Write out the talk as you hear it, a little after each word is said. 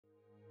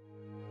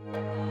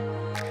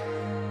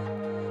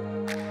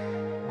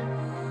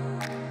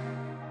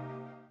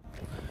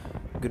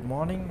Good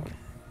morning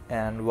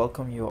and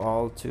welcome you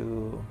all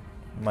to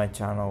my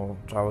channel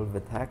Travel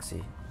with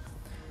Taxi.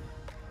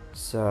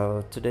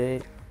 So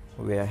today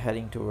we are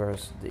heading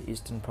towards the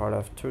eastern part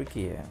of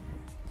Turkey,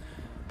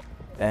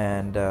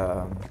 and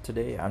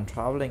today I'm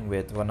traveling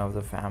with one of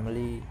the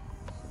family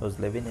who's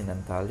living in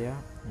Antalya,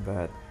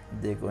 but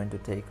they're going to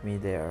take me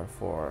there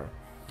for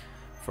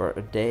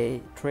a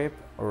day trip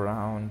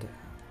around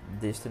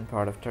the eastern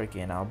part of Turkey,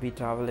 and I'll be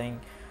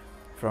traveling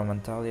from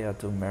Antalya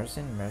to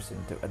Mersin,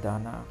 Mersin to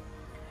Adana,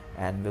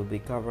 and we'll be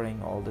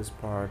covering all this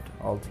part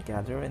all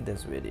together in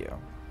this video.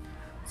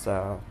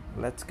 So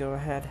let's go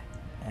ahead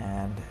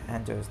and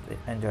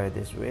enjoy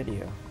this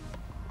video.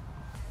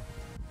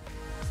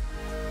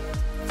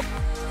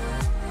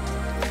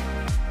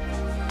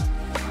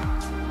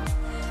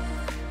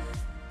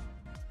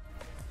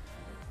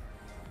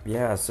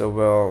 Yeah, so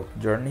well,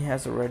 journey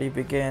has already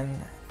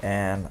begun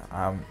and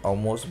I'm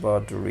almost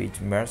about to reach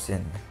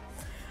Mersin.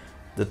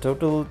 The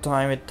total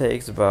time it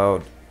takes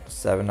about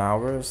 7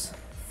 hours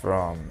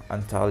from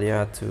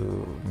Antalya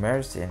to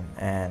Mersin,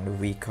 and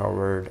we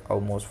covered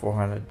almost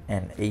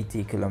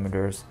 480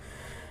 kilometers,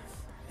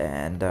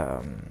 and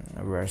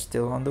we're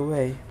still on the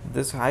way.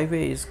 This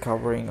highway is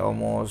covering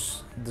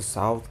almost the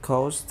south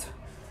coast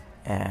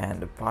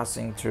and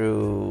passing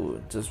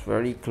through just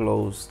very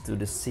close to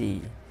the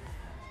sea.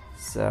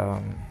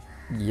 So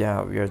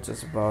yeah, we are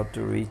just about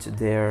to reach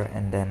there,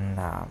 and then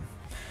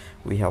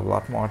we have a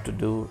lot more to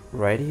do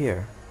right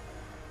here.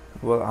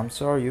 Well, I'm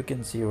sorry, you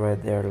can see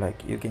right there,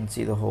 like you can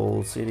see the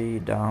whole city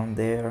down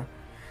there,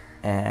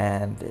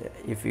 and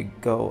if you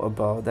go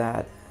above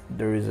that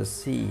there is a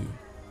sea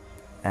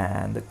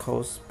and the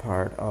coast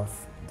part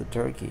of the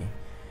Turkey.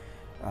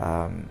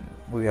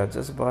 We are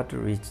just about to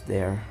reach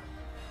there.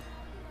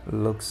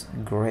 Looks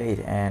great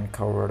and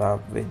covered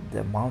up with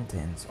the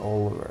mountains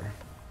all over.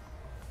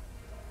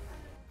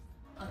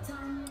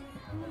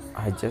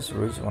 I just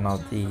reached one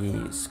of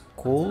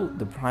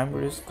the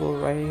primary school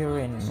right here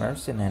in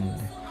Mersin, and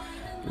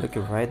look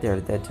at right there,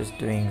 they're just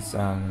doing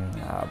some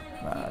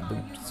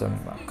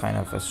kind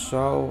of a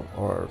show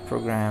or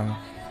program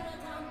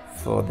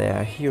for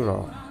their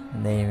hero.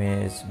 Name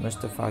is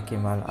Mustafa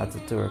Kemal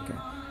Atatürk.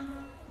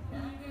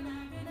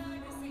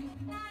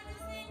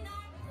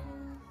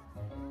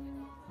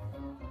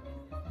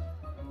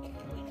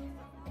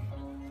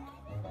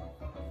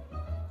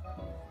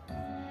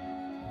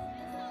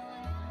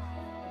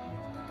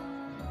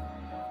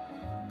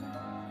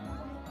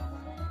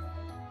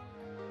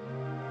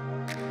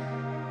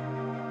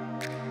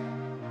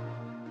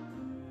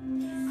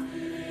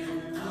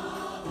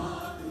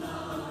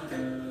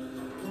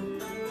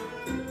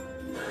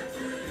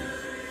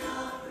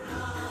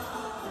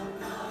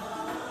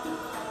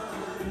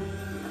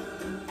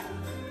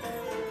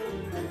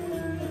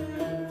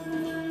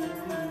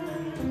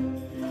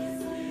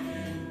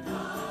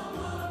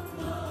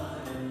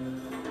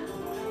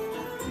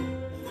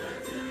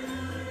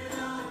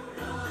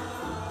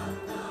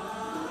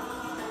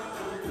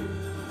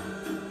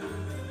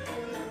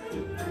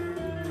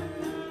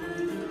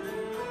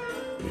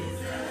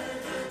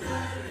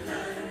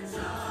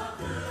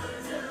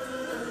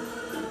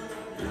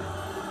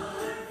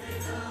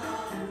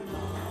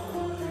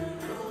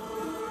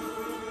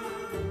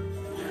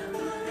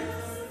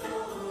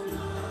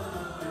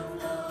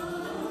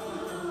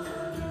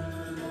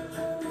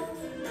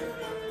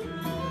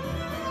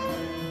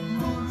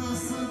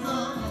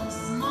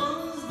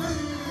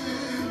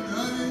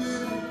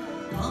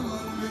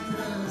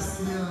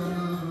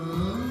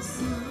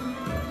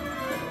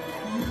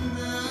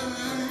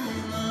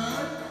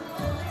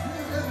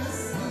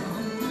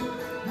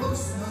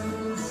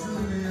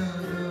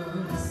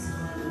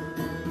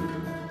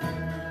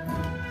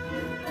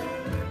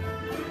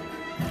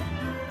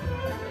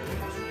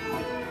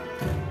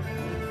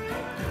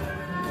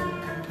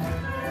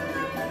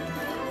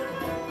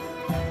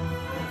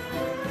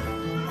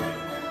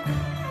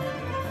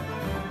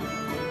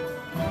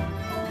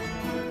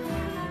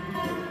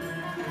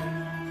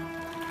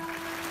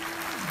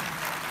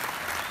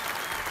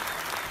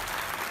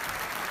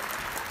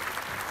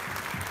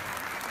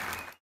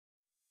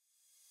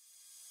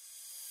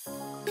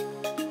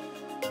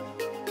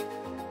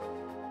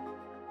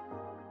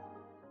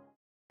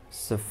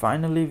 So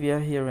finally we are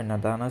here in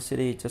Adana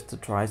city just to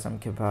try some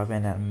kebab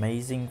and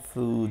amazing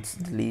foods,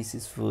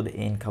 delicious food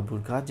in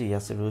Kaburgaci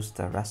Yasar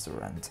Usta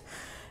restaurant.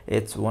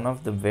 It's one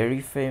of the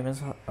very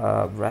famous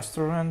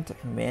restaurant.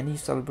 Many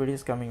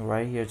celebrities coming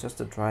right here just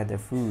to try their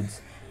foods,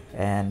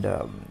 and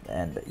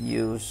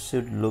you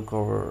should look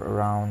over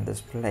around this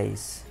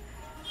place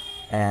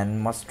and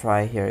must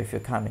try here if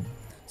you're coming.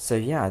 So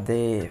yeah,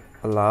 they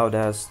allowed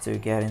us to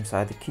get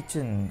inside the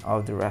kitchen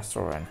of the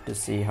restaurant to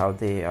see how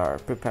they are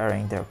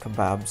preparing their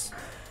kebabs.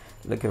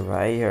 Look at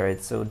right here,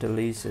 it's so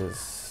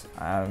delicious.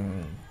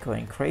 I'm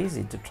going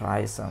crazy to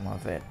try some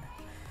of it.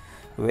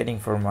 Waiting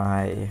for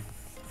my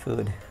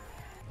food.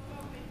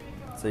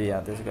 So yeah,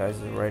 this guy is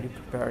already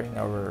preparing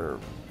our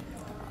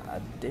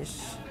dish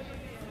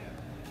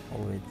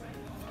with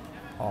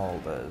all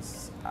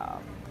this.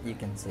 You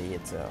can see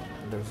it's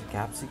there's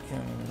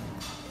capsicum,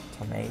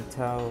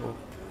 tomato,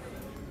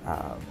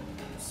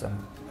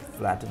 some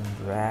flattened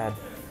bread,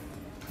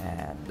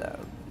 and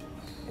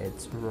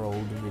it's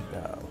rolled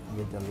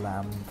with the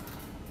lamb.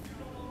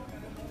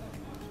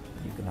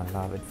 You're gonna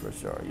love it for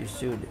sure. You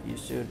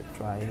should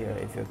try here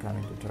if you're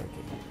coming to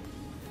Turkey.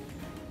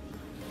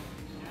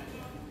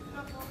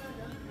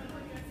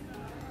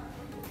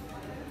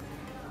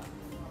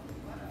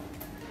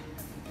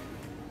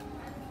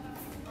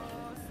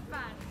 Oo,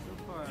 süper.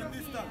 Süper. Çok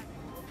iyi.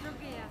 Çok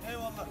iyi.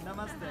 Eyvallah.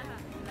 Namaste.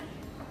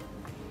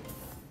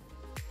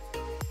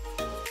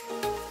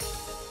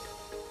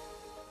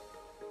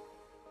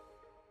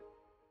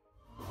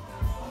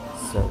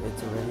 So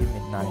it's already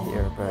midnight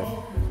here, but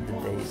the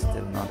day is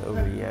still not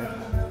over yet.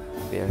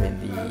 We are in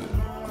the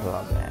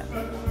club and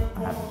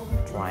I'm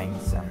trying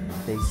some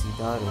desi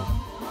daru.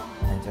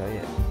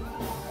 Enjoy it.